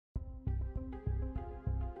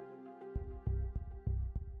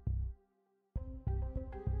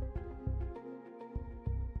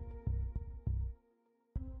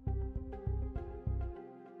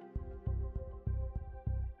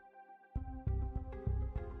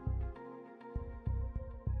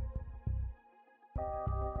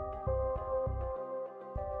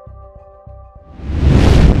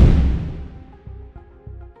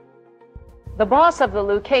The boss of the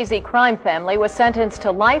Lucchese crime family was sentenced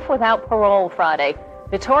to life without parole Friday.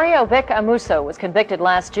 Vittorio Vic Amuso was convicted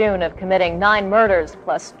last June of committing 9 murders,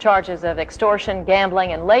 plus charges of extortion,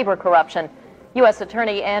 gambling, and labor corruption. U.S.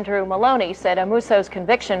 Attorney Andrew Maloney said Amuso's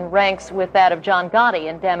conviction ranks with that of John Gotti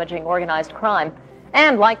in damaging organized crime.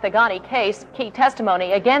 And like the Gotti case, key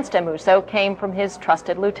testimony against Amuso came from his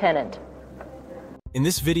trusted lieutenant. In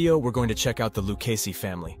this video, we're going to check out the Lucchese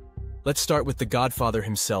family. Let's start with the godfather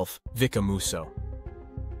himself, Vic Amuso.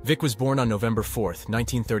 Vic was born on November 4th,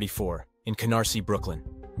 1934, in Canarsie, Brooklyn.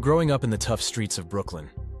 Growing up in the tough streets of Brooklyn,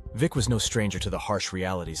 Vic was no stranger to the harsh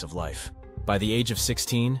realities of life. By the age of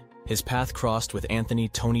 16, his path crossed with Anthony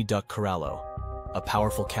 "Tony Duck" Corallo, a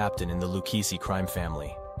powerful captain in the Lucchese crime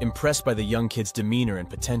family. Impressed by the young kid's demeanor and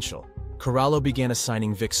potential, Corallo began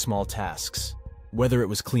assigning Vic small tasks. Whether it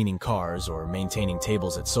was cleaning cars or maintaining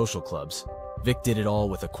tables at social clubs, Vic did it all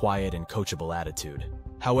with a quiet and coachable attitude.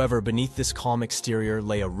 However, beneath this calm exterior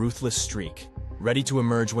lay a ruthless streak, ready to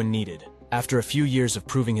emerge when needed. After a few years of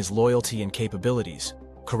proving his loyalty and capabilities,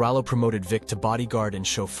 Corallo promoted Vic to bodyguard and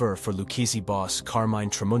chauffeur for Lucchese boss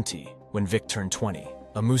Carmine Tramonti when Vic turned 20.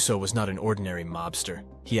 Amuso was not an ordinary mobster.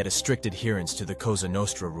 He had a strict adherence to the Cosa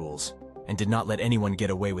Nostra rules and did not let anyone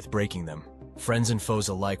get away with breaking them. Friends and foes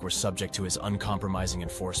alike were subject to his uncompromising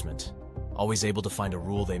enforcement, always able to find a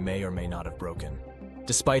rule they may or may not have broken.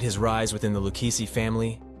 Despite his rise within the Lucchese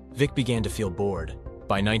family, Vic began to feel bored.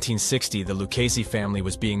 By 1960, the Lucchese family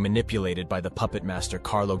was being manipulated by the puppet master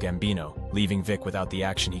Carlo Gambino, leaving Vic without the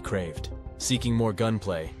action he craved. Seeking more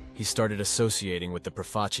gunplay, he started associating with the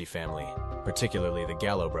Profaci family, particularly the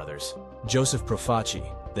Gallo brothers. Joseph Profaci,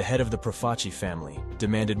 the head of the Profaci family,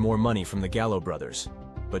 demanded more money from the Gallo brothers,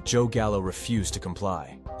 but Joe Gallo refused to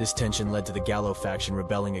comply. This tension led to the Gallo faction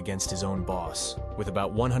rebelling against his own boss. With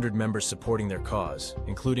about 100 members supporting their cause,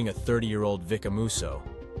 including a 30-year-old Vic Amuso,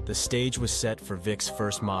 the stage was set for Vic's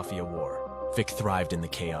first Mafia war. Vic thrived in the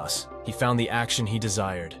chaos. He found the action he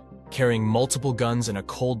desired, carrying multiple guns and a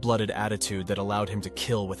cold-blooded attitude that allowed him to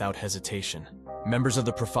kill without hesitation. Members of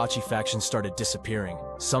the Profaci faction started disappearing,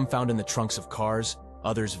 some found in the trunks of cars,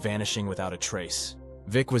 others vanishing without a trace.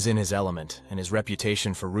 Vic was in his element, and his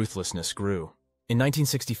reputation for ruthlessness grew. In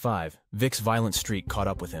 1965, Vic's violent streak caught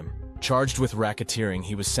up with him. Charged with racketeering,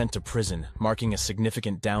 he was sent to prison, marking a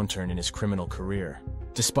significant downturn in his criminal career.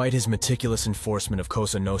 Despite his meticulous enforcement of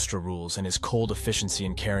Cosa Nostra rules and his cold efficiency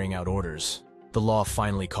in carrying out orders, the law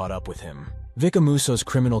finally caught up with him. Vic Amuso's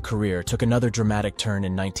criminal career took another dramatic turn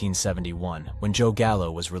in 1971, when Joe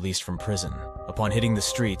Gallo was released from prison. Upon hitting the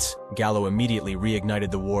streets, Gallo immediately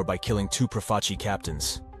reignited the war by killing 2 Profaci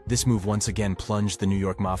captains. This move once again plunged the New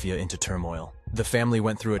York Mafia into turmoil. The family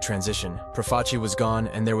went through a transition. Profaci was gone,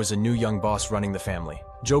 and there was a new young boss running the family.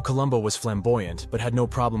 Joe Colombo was flamboyant, but had no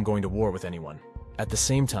problem going to war with anyone. At the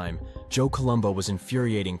same time, Joe Colombo was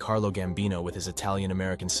infuriating Carlo Gambino with his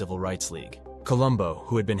Italian-American Civil Rights League. Colombo,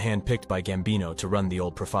 who had been handpicked by Gambino to run the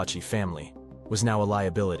old Profaci family, was now a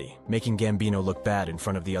liability, making Gambino look bad in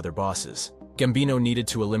front of the other bosses. Gambino needed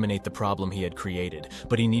to eliminate the problem he had created,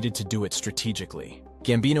 but he needed to do it strategically.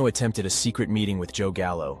 Gambino attempted a secret meeting with Joe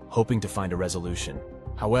Gallo, hoping to find a resolution.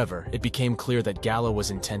 However, it became clear that Gallo was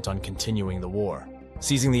intent on continuing the war.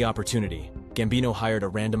 Seizing the opportunity, Gambino hired a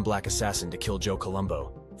random black assassin to kill Joe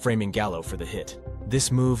Colombo, framing Gallo for the hit.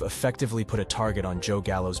 This move effectively put a target on Joe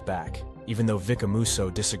Gallo's back, even though Vic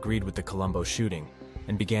Amuso disagreed with the Colombo shooting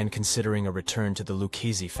and began considering a return to the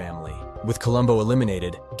Lucchese family. With Colombo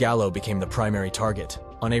eliminated, Gallo became the primary target.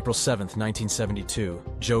 On April 7, 1972,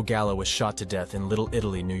 Joe Gallo was shot to death in Little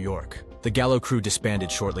Italy, New York. The Gallo crew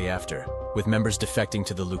disbanded shortly after, with members defecting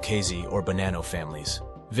to the Lucchese or Bonanno families.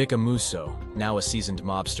 Vic Amuso, now a seasoned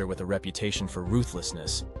mobster with a reputation for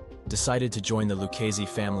ruthlessness, decided to join the Lucchese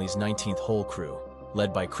family's 19th Hole crew,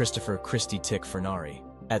 led by Christopher "Christy Tick" Fernari.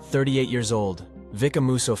 At 38 years old, Vic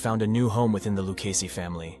Amuso found a new home within the Lucchese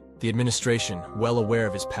family. The administration, well aware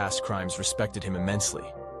of his past crimes, respected him immensely.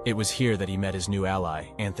 It was here that he met his new ally,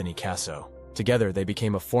 Anthony Casso. Together, they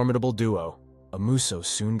became a formidable duo. Amuso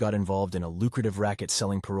soon got involved in a lucrative racket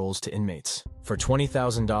selling paroles to inmates. For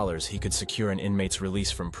 $20,000, he could secure an inmate's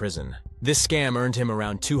release from prison. This scam earned him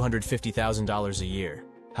around $250,000 a year.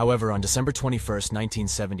 However, on December 21,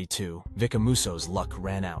 1972, Vic Amuso's luck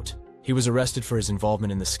ran out. He was arrested for his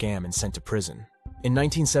involvement in the scam and sent to prison. In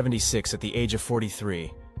 1976, at the age of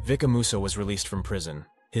 43, Vic Amuso was released from prison.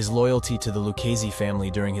 His loyalty to the Lucchese family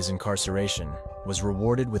during his incarceration was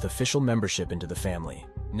rewarded with official membership into the family.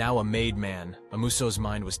 Now a made man, Amuso's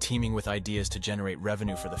mind was teeming with ideas to generate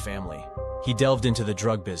revenue for the family. He delved into the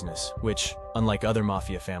drug business, which, unlike other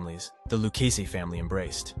mafia families, the Lucchese family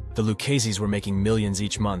embraced. The Luccheses were making millions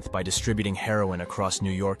each month by distributing heroin across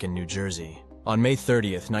New York and New Jersey. On May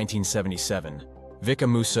 30th, 1977, Vic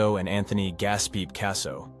Amuso and Anthony "Gaspeep"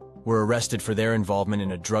 Casso were arrested for their involvement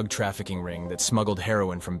in a drug trafficking ring that smuggled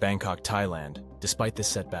heroin from Bangkok, Thailand. Despite this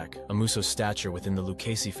setback, Amuso's stature within the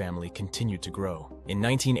Lucchese family continued to grow. In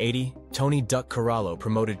 1980, Tony "Duck" Corallo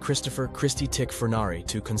promoted Christopher "Christy Tick" Fornari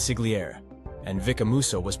to consigliere, and Vic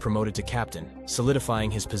Amuso was promoted to captain,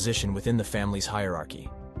 solidifying his position within the family's hierarchy.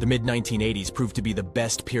 The mid-1980s proved to be the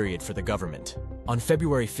best period for the government. On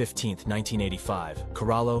February 15, 1985,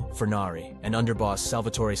 Corallo, Fornari, and underboss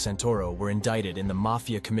Salvatore Santoro were indicted in the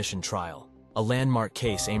Mafia Commission trial, a landmark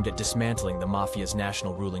case aimed at dismantling the Mafia's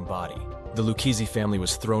national ruling body. The Lucchese family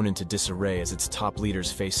was thrown into disarray as its top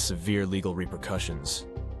leaders faced severe legal repercussions.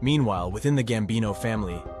 Meanwhile, within the Gambino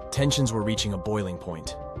family, tensions were reaching a boiling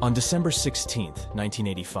point. On December 16,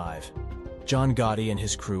 1985, John Gotti and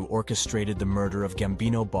his crew orchestrated the murder of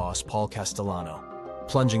Gambino boss Paul Castellano,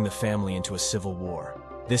 plunging the family into a civil war.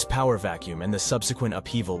 This power vacuum and the subsequent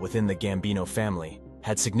upheaval within the Gambino family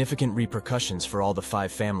had significant repercussions for all the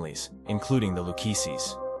 5 families, including the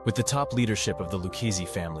Luccheses. With the top leadership of the Lucchese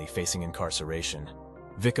family facing incarceration,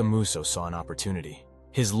 Vic Amuso saw an opportunity.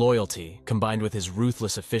 His loyalty, combined with his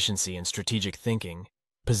ruthless efficiency and strategic thinking,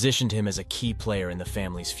 positioned him as a key player in the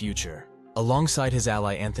family's future. Alongside his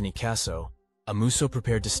ally Anthony Casso, Amuso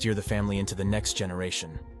prepared to steer the family into the next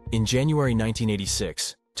generation. In January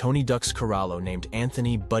 1986, Tony "Ducks" Corallo named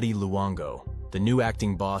Anthony "Buddy" Luongo the new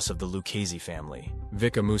acting boss of the Lucchese family.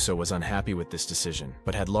 Vic Amuso was unhappy with this decision,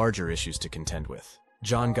 but had larger issues to contend with.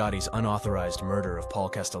 John Gotti's unauthorized murder of Paul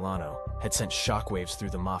Castellano had sent shockwaves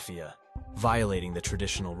through the Mafia, violating the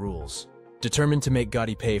traditional rules. Determined to make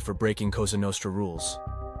Gotti pay for breaking Cosa Nostra rules,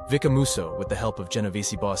 Vic Amuso, with the help of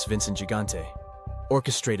Genovese boss Vincent Gigante,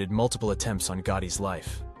 orchestrated multiple attempts on Gotti's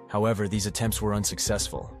life. However, these attempts were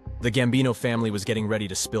unsuccessful. The Gambino family was getting ready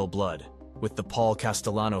to spill blood, with the Paul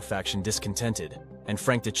Castellano faction discontented, and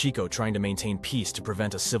Frank DeCicco trying to maintain peace to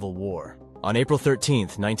prevent a civil war. On April 13,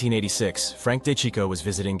 1986, Frank DeCicco was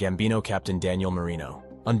visiting Gambino captain Daniel Marino.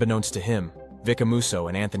 Unbeknownst to him, Vic Amuso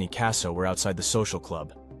and Anthony Casso were outside the social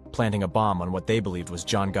club, planting a bomb on what they believed was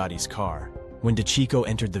John Gotti's car. When DeCicco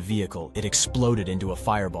entered the vehicle, it exploded into a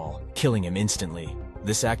fireball, killing him instantly.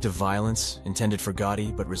 This act of violence, intended for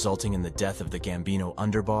Gotti but resulting in the death of the Gambino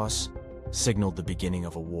underboss, signaled the beginning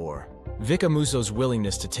of a war. Vic Amuso's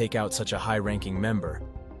willingness to take out such a high-ranking member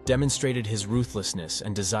demonstrated his ruthlessness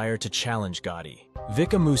and desire to challenge Gotti.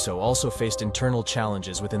 Vic Amuso also faced internal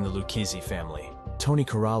challenges within the Lucchese family. Tony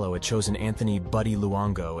Corallo had chosen Anthony "Buddy"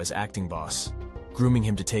 Luongo as acting boss, grooming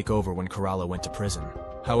him to take over when Corallo went to prison.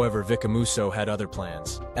 However, Vic Amuso had other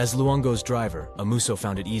plans. As Luongo's driver, Amuso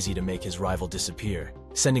found it easy to make his rival disappear,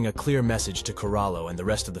 sending a clear message to Corallo and the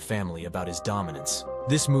rest of the family about his dominance.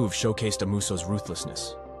 This move showcased Amuso's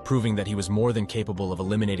ruthlessness, proving that he was more than capable of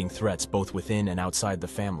eliminating threats both within and outside the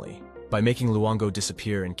family. By making Luongo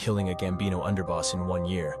disappear and killing a Gambino underboss in 1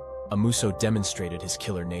 year, Amuso demonstrated his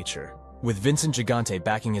killer nature. With Vincent Gigante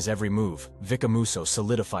backing his every move, Vic Amuso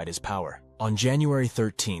solidified his power. On January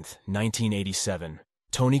 13, 1987,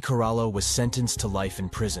 Tony Corallo was sentenced to life in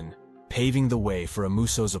prison, paving the way for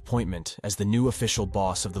Amuso's appointment as the new official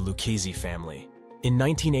boss of the Lucchese family. In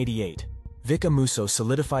 1988, Vic Amuso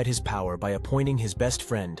solidified his power by appointing his best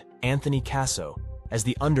friend, Anthony Casso, as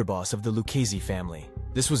the underboss of the Lucchese family.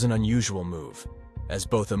 This was an unusual move, as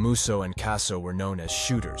both Amuso and Casso were known as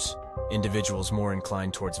shooters, individuals more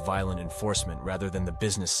inclined towards violent enforcement rather than the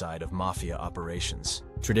business side of Mafia operations.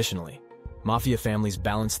 Traditionally, Mafia families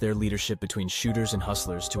balance their leadership between shooters and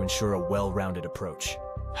hustlers to ensure a well-rounded approach.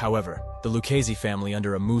 However, the Lucchese family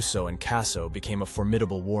under Amuso and Casso became a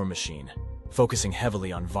formidable war machine, focusing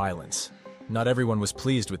heavily on violence. Not everyone was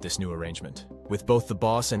pleased with this new arrangement. With both the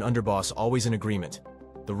boss and underboss always in agreement,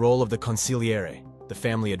 the role of the consigliere, the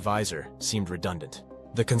family advisor, seemed redundant.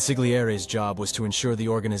 The consigliere's job was to ensure the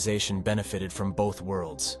organization benefited from both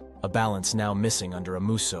worlds, a balance now missing under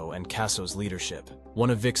Amuso and Casso's leadership. One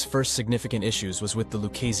of Vic's first significant issues was with the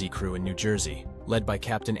Lucchese crew in New Jersey, led by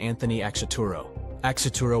Captain Anthony Axaturo.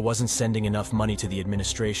 Axaturo wasn't sending enough money to the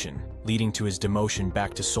administration, leading to his demotion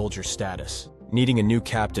back to soldier status. Needing a new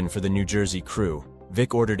captain for the New Jersey crew,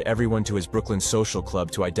 Vic ordered everyone to his Brooklyn social club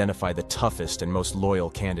to identify the toughest and most loyal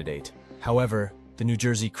candidate. However, the New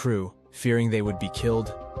Jersey crew, fearing they would be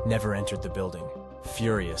killed, never entered the building.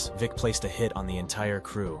 Furious, Vic placed a hit on the entire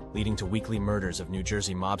crew, leading to weekly murders of New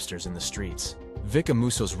Jersey mobsters in the streets. Vic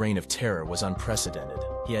Amuso's reign of terror was unprecedented.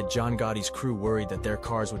 He had John Gotti's crew worried that their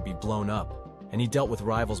cars would be blown up, and he dealt with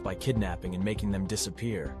rivals by kidnapping and making them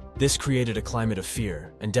disappear. This created a climate of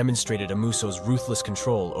fear and demonstrated Amuso's ruthless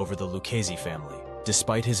control over the Lucchese family.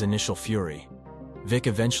 Despite his initial fury, Vic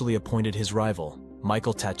eventually appointed his rival,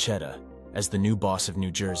 Michael Tacchetta, as the new boss of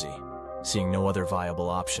New Jersey, seeing no other viable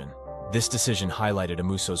option. This decision highlighted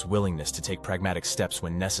Amuso's willingness to take pragmatic steps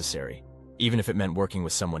when necessary, even if it meant working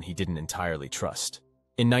with someone he didn't entirely trust.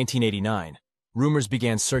 In 1989, rumors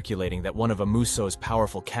began circulating that one of Amuso's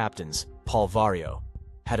powerful captains, Paul Vario,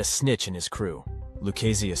 had a snitch in his crew.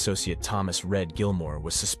 Lucchese associate Thomas "Red" Gilmore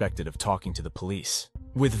was suspected of talking to the police.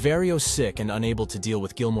 With Vario sick and unable to deal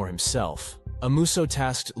with Gilmore himself, Amuso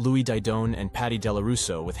tasked Louis Didone and Patty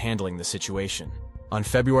Delarusso with handling the situation. On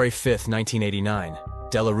February 5, 1989,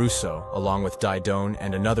 Delarusso, along with Didone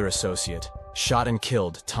and another associate, shot and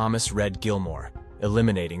killed Thomas "Red" Gilmore,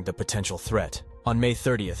 eliminating the potential threat. On May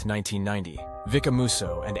 30, 1990, Vic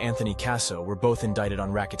Amuso and Anthony Casso were both indicted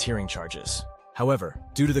on racketeering charges. However,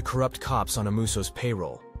 due to the corrupt cops on Amuso's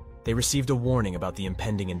payroll, they received a warning about the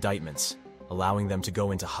impending indictments, allowing them to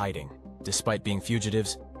go into hiding. Despite being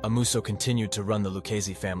fugitives, Amuso continued to run the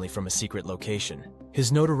Lucchese family from a secret location.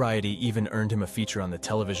 His notoriety even earned him a feature on the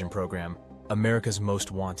television program America's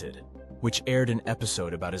Most Wanted, which aired an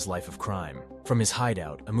episode about his life of crime. From his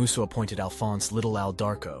hideout, Amuso appointed Alphonse "Little Al"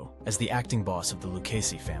 Darko as the acting boss of the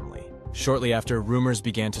Lucchese family. Shortly after, rumors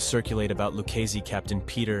began to circulate about Lucchese Captain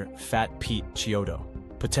Peter "Fat Pete" Chiodo,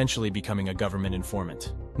 potentially becoming a government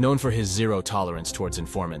informant. Known for his zero tolerance towards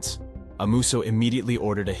informants, Amuso immediately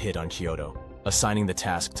ordered a hit on Chiodo, assigning the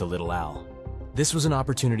task to Little Al. This was an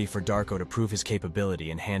opportunity for Darko to prove his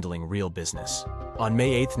capability in handling real business. On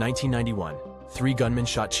May 8, 1991, 3 gunmen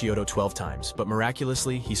shot Chiodo 12 times, but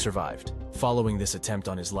miraculously, he survived. Following this attempt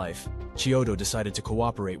on his life, Chiodo decided to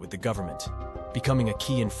cooperate with the government, becoming a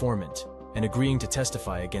key informant and agreeing to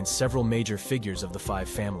testify against several major figures of the 5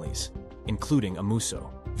 families, including Amuso.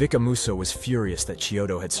 Vic Amuso was furious that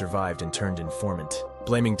Chiodo had survived and turned informant.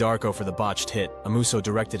 Blaming Darko for the botched hit, Amuso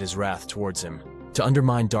directed his wrath towards him. To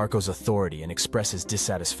undermine Darko's authority and express his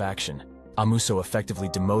dissatisfaction, Amuso effectively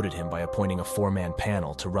demoted him by appointing a 4-man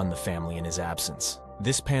panel to run the family in his absence.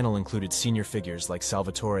 This panel included senior figures like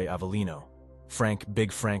Salvatore Avellino, Frank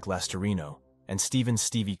 "Big Frank" Lastarino, and Stephen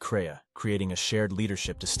 "Stevie" Crea, creating a shared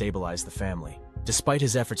leadership to stabilize the family. Despite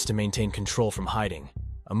his efforts to maintain control from hiding,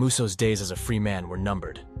 Amuso's days as a free man were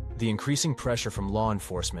numbered. The increasing pressure from law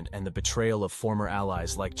enforcement and the betrayal of former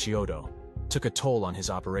allies like Chiodo took a toll on his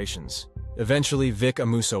operations. Eventually, Vic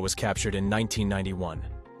Amuso was captured in 1991,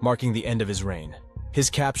 marking the end of his reign. His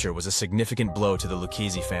capture was a significant blow to the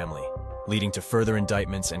Lucchese family, leading to further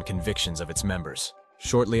indictments and convictions of its members.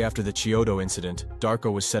 Shortly after the Chiodo incident,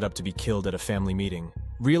 Darko was set up to be killed at a family meeting.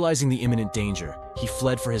 Realizing the imminent danger, he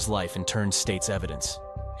fled for his life and turned state's evidence.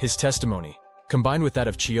 His testimony, combined with that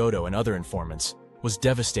of Chiodo and other informants, was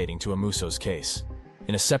devastating to Amuso's case.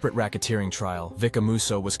 In a separate racketeering trial, Vic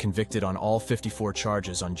Amuso was convicted on all 54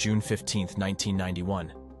 charges on June 15,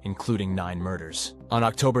 1991, including 9 murders. On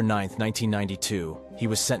October 9, 1992, he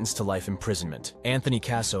was sentenced to life imprisonment. Anthony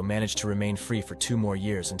Casso managed to remain free for 2 more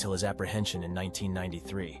years until his apprehension in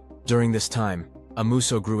 1993. During this time,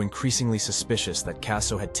 Amuso grew increasingly suspicious that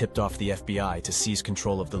Casso had tipped off the FBI to seize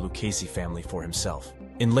control of the Lucchese family for himself.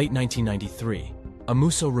 In late 1993,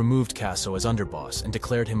 Amuso removed Casso as underboss and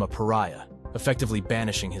declared him a pariah, effectively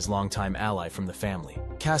banishing his longtime ally from the family.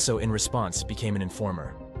 Casso, in response, became an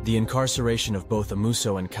informer. The incarceration of both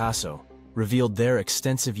Amuso and Casso revealed their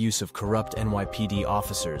extensive use of corrupt NYPD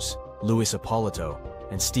officers, Luis Ippolito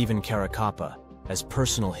and Stephen Caracappa, as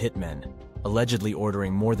personal hitmen, allegedly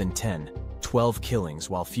ordering more than 12 killings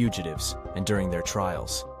while fugitives and during their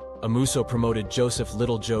trials. Amuso promoted Joseph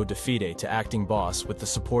 "Little Joe" DeFide to acting boss with the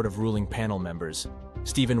support of ruling panel members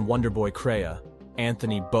Stephen "Wonderboy" Crea,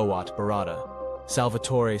 Anthony "Boat" Barada,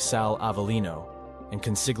 Salvatore "Sal" Avellino, and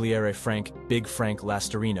consigliere Frank "Big Frank"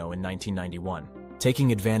 Lastarino in 1991.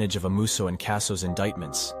 Taking advantage of Amuso and Casso's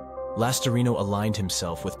indictments, Lastarino aligned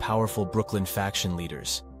himself with powerful Brooklyn faction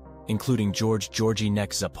leaders, including Georgie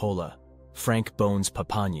Neck Zappola, Frank "Bones"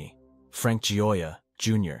 Papagni, Frank Gioia,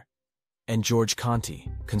 Jr., and George Conti,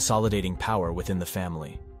 consolidating power within the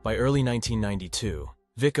family. By early 1992,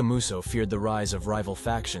 Vic Amuso feared the rise of rival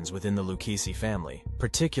factions within the Lucchese family,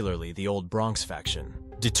 particularly the Old Bronx faction.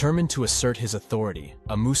 Determined to assert his authority,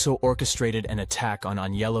 Amuso orchestrated an attack on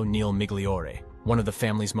Agnello Neil Migliore, one of the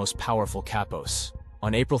family's most powerful capos.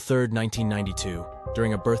 On April 3, 1992,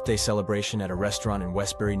 during a birthday celebration at a restaurant in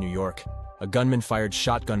Westbury, New York, a gunman fired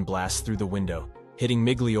shotgun blasts through the window, hitting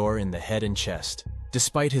Migliore in the head and chest.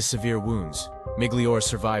 Despite his severe wounds, Migliore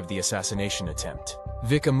survived the assassination attempt.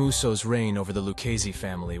 Vic Amuso's reign over the Lucchese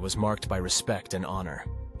family was marked by respect and honor.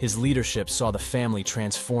 His leadership saw the family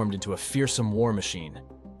transformed into a fearsome war machine,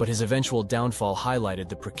 but his eventual downfall highlighted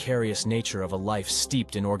the precarious nature of a life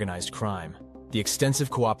steeped in organized crime. The extensive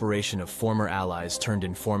cooperation of former allies turned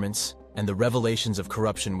informants and the revelations of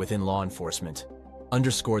corruption within law enforcement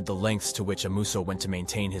underscored the lengths to which Amuso went to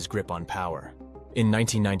maintain his grip on power. In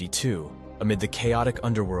 1992, amid the chaotic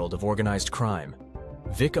underworld of organized crime,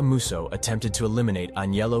 Vic Amuso attempted to eliminate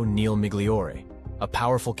Agnello Neil Migliore, a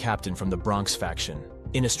powerful captain from the Bronx faction.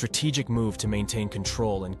 In a strategic move to maintain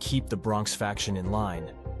control and keep the Bronx faction in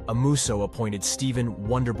line, Amuso appointed Stephen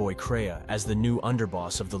Wonderboy Crea as the new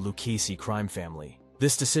underboss of the Lucchese crime family.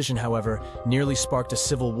 This decision, however, nearly sparked a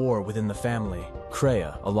civil war within the family.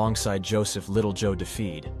 Crea, alongside Joseph Little Joe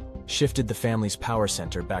DeFede, shifted the family's power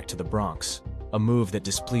center back to the Bronx, a move that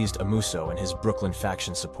displeased Amuso and his Brooklyn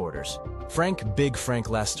faction supporters. Big Frank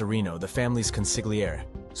Lastarino, the family's consigliere,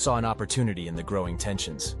 saw an opportunity in the growing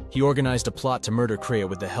tensions. He organized a plot to murder Crea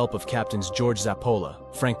with the help of captains George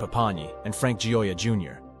Zappola, Frank Papagni, and Frank Gioia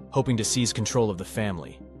Jr., hoping to seize control of the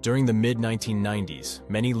family. During the mid-1990s,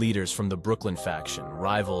 many leaders from the Brooklyn faction,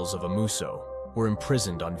 rivals of Amuso, were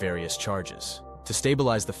imprisoned on various charges. To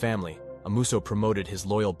stabilize the family, Amuso promoted his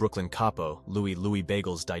loyal Brooklyn capo, Louis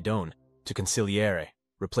Bagels Didone, to consigliere,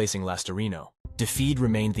 replacing Lastarino. DeFede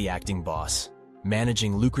remained the acting boss,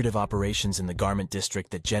 managing lucrative operations in the garment district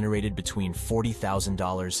that generated between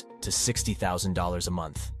 $40,000 to $60,000 a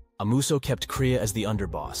month. Amuso kept Crea as the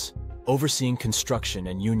underboss, overseeing construction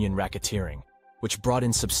and union racketeering, which brought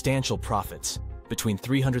in substantial profits, between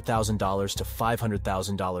 $300,000 to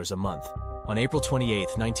 $500,000 a month. On April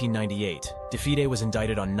 28, 1998, DeFede was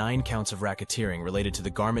indicted on 9 counts of racketeering related to the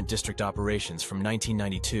garment district operations from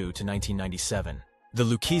 1992 to 1997. The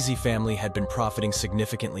Lucchese family had been profiting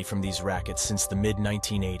significantly from these rackets since the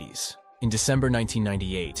mid-1980s. In December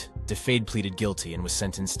 1998, DeFede pleaded guilty and was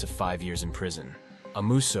sentenced to 5 years in prison.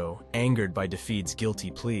 Amuso, angered by DeFede's guilty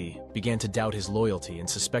plea, began to doubt his loyalty and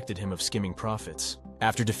suspected him of skimming profits.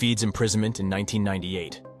 After DeFede's imprisonment in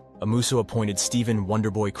 1998, Amuso appointed Stephen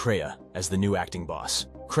Wonderboy Crea as the new acting boss.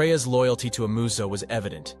 Crea's loyalty to Amuso was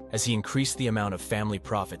evident as he increased the amount of family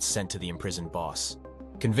profits sent to the imprisoned boss,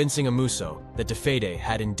 convincing Amuso that DeFede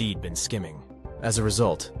had indeed been skimming. As a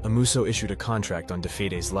result, Amuso issued a contract on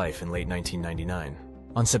DeFede's life in late 1999.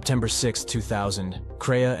 On September 6, 2000,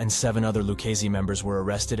 Crea and 7 other Lucchese members were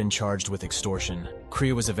arrested and charged with extortion.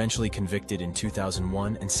 Crea was eventually convicted in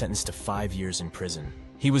 2001 and sentenced to 5 years in prison.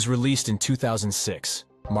 He was released in 2006,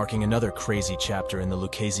 marking another crazy chapter in the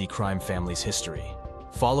Lucchese crime family's history.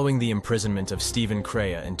 Following the imprisonment of Stephen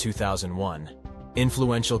Crea in 2001,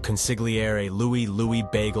 influential consigliere Louis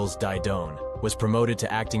Bagels Didone was promoted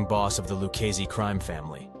to acting boss of the Lucchese crime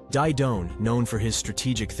family. Didone, known for his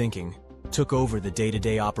strategic thinking, took over the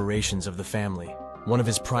day-to-day operations of the family. One of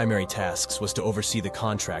his primary tasks was to oversee the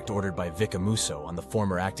contract ordered by Vic Amuso on the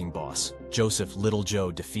former acting boss, Joseph Little Joe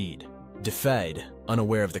DeFede. DeFede,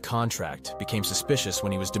 unaware of the contract, became suspicious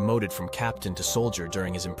when he was demoted from captain to soldier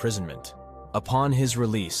during his imprisonment. Upon his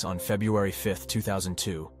release on February 5,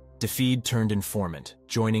 2002, DeFede turned informant,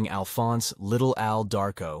 joining Alphonse Little Al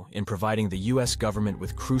Darko in providing the U.S. government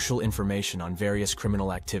with crucial information on various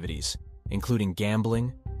criminal activities, including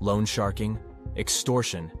gambling, loan sharking,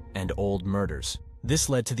 extortion, and old murders. This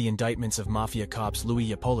led to the indictments of Mafia cops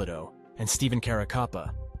Louis Ippolito and Stephen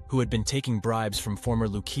Caracappa, who had been taking bribes from former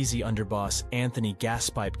Lucchese underboss Anthony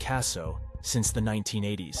Gaspipe Casso since the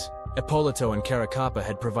 1980s. Ippolito and Caracappa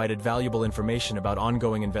had provided valuable information about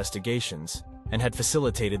ongoing investigations and had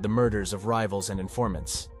facilitated the murders of rivals and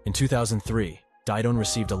informants. In 2003, Didone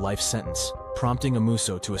received a life sentence, prompting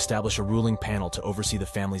Amuso to establish a ruling panel to oversee the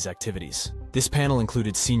family's activities. This panel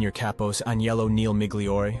included senior capos Agnello Neil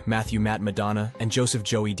Migliore, Matthew Matt Madonna, and Joseph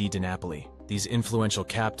Joey D. DiNapoli. These influential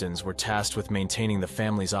captains were tasked with maintaining the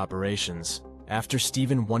family's operations. After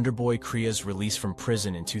Stephen Wonderboy Crea's release from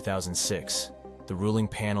prison in 2006, the ruling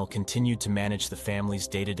panel continued to manage the family's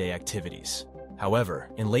day-to-day activities. However,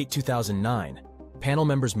 in late 2009, panel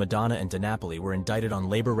members Madonna and DiNapoli were indicted on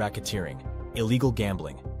labor racketeering, illegal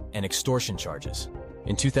gambling, and extortion charges.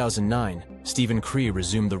 In 2009, Stephen Crea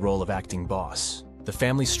resumed the role of acting boss. The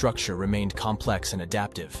family structure remained complex and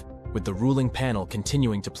adaptive, with the ruling panel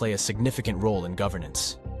continuing to play a significant role in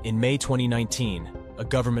governance. In May 2019, a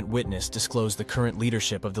government witness disclosed the current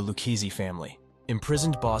leadership of the Lucchese family.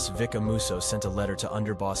 Imprisoned boss Vic Amuso sent a letter to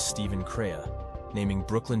underboss Stephen Crea, naming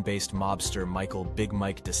Brooklyn-based mobster Michael Big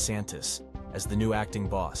Mike DeSantis as the new acting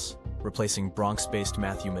boss, replacing Bronx-based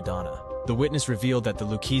Matthew Madonna. The witness revealed that the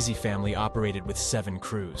Lucchese family operated with 7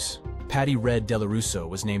 crews. Patty Red Delarusso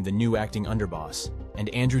was named the new acting underboss, and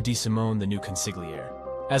Andrew DeSimone the new consigliere.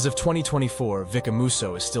 As of 2024, Vic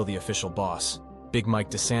Amuso is still the official boss. Big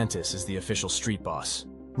Mike DeSantis is the official street boss.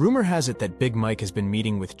 Rumor has it that Big Mike has been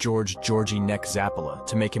meeting with Georgie Neck Zappola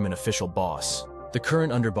to make him an official boss. The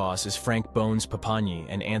current underboss is Frank Bones Papagni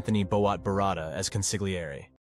and Anthony Boat Barada as consigliere.